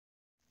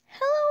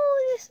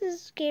this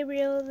is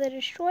Gabriel the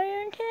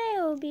Destroyer, and today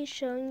I will be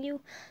showing you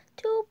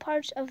two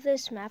parts of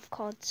this map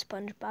called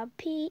Spongebob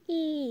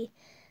PE.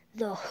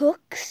 The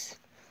hooks.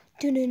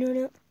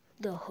 The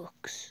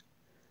hooks.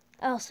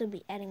 I'll also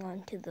be adding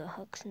on to the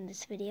hooks in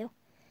this video.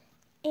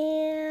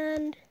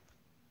 And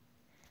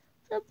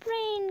the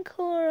brain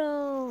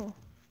coral.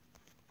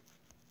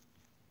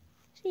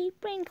 See,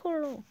 brain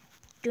coral.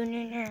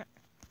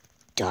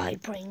 Die,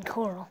 brain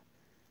coral.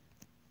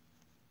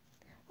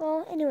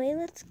 Well, anyway,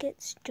 let's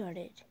get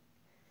started.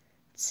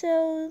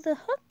 So, the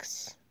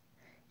hooks,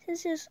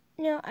 since there's,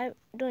 I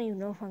don't even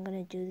know if I'm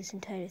going to do this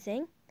entire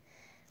thing.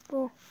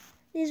 Well,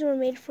 these were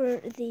made for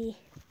the,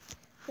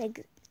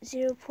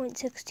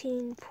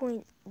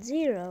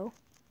 0.16.0,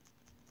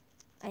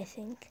 I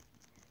think.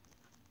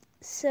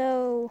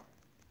 So,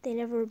 they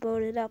never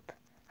boated up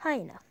high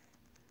enough.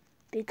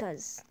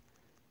 Because,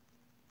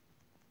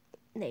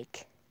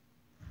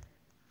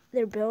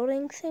 their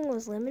building thing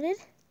was limited.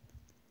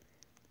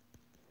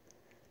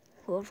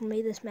 Whoever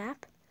made this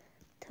map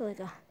to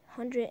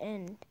 100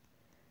 and,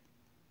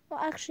 well,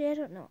 actually I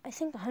don't know, I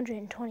think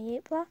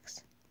 128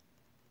 blocks.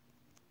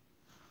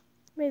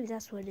 Maybe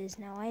that's what it is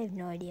now. I have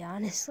no idea,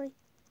 honestly.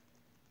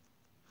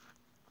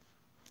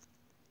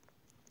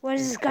 When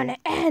is this gonna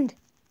end?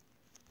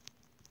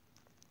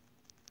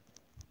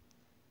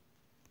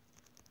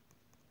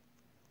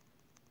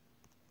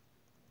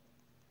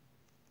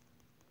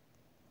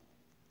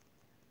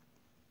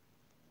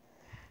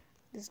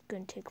 This is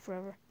gonna take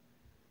forever.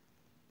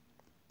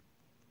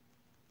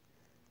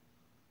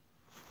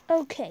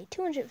 Okay,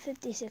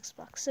 256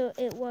 blocks. So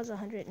it was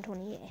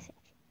 128, I think.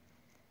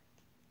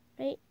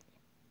 Right?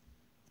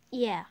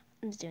 Yeah,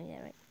 I'm just doing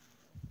that right.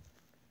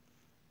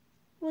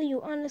 Well,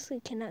 you honestly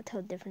cannot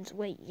tell the difference.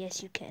 Wait,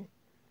 yes you can.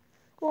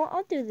 Well,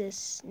 I'll do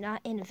this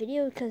not in a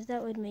video because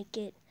that would make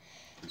it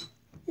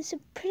a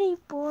pretty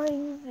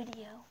boring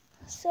video.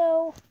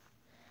 So,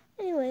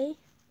 anyway.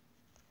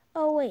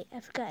 Oh, wait,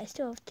 I forgot. I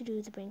still have to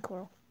do the brain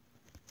coral.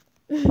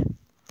 I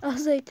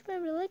was like,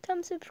 remember, like,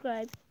 comment,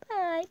 subscribe.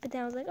 Bye. But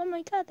then I was like, oh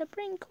my god, the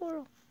brain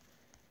coral.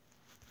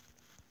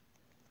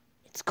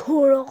 It's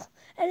coral.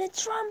 And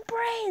it's from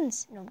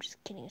brains. No, I'm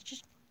just kidding. It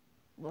just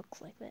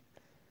looks like that.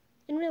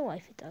 In real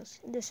life, it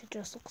does. In this, it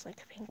just looks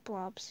like pink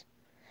blobs.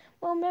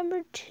 Well,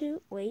 remember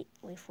to... Wait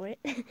for it.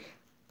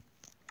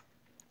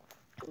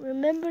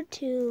 Remember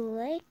to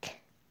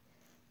like,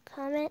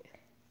 comment,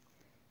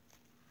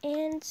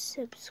 and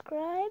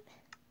subscribe.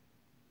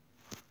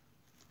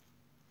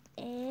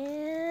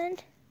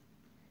 And...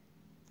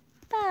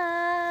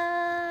 bye.